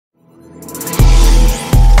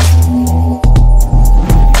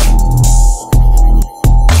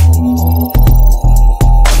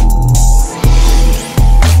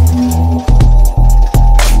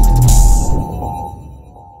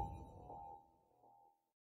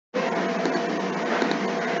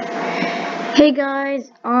Hey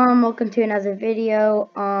guys, welcome to another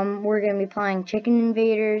video. We're gonna be playing Chicken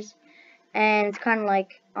Invaders, and it's kind of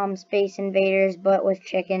like Space Invaders, but with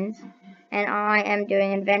chickens. And I am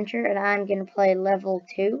doing adventure, and I'm gonna play level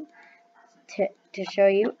 2 to show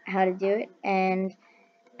you how to do it, and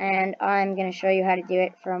I'm gonna show you how to do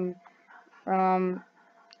it from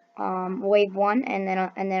wave 1, and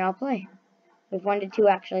then I'll play wave 1 to 2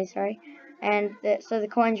 actually. Sorry, and so the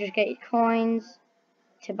coins, just get coins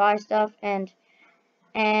to buy stuff, and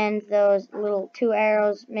those little 2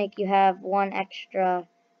 arrows make you have 1 extra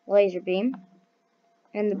laser beam,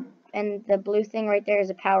 and the blue thing right there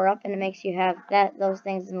is a power up, and it makes you have those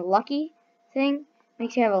things. And the lucky thing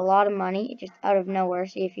makes you have a lot of money just out of nowhere.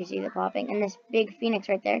 See if you see the popping. And this big phoenix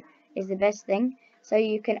right there is the best thing, so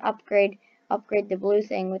you can upgrade the blue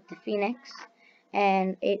thing with the phoenix,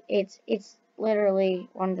 and it's literally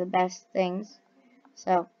one of the best things.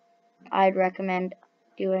 So I'd recommend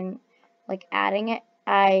doing, like, adding it.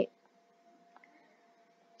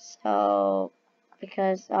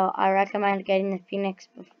 Because I recommend getting the phoenix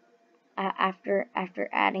after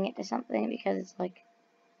adding it to something, because it's like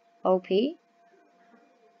OP,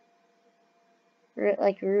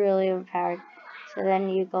 like really overpowered. So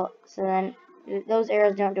then those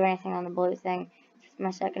arrows don't do anything on the blue thing. It's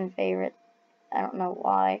my second favorite. I don't know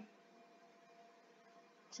why.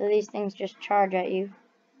 So these things just charge at you.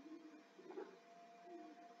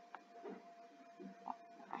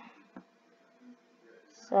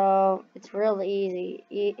 So it's really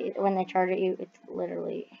easy. When they charge at you, it's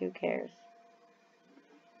literally, who cares?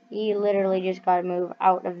 You literally just gotta move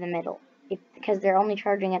out of the middle, because they're only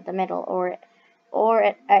charging at the middle or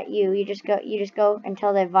at you. You just go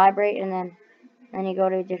until they vibrate, and then you go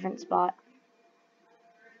to a different spot.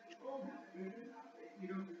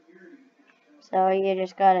 So you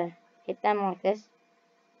just gotta hit them like this.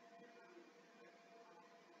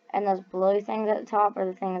 And those blue things at the top are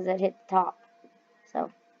the things that hit the top. So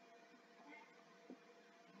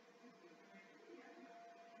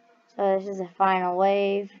this is the final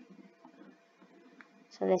wave.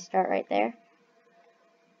 So they start right there.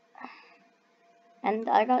 And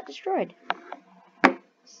I got destroyed.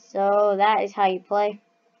 So that is how you play.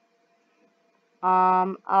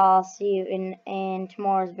 I'll see you in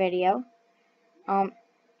tomorrow's video.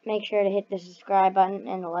 Make sure to hit the subscribe button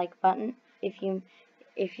and the like button if you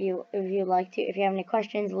like to. If you have any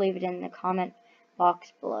questions, leave it in the comment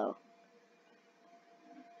box below.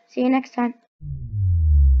 See you next time.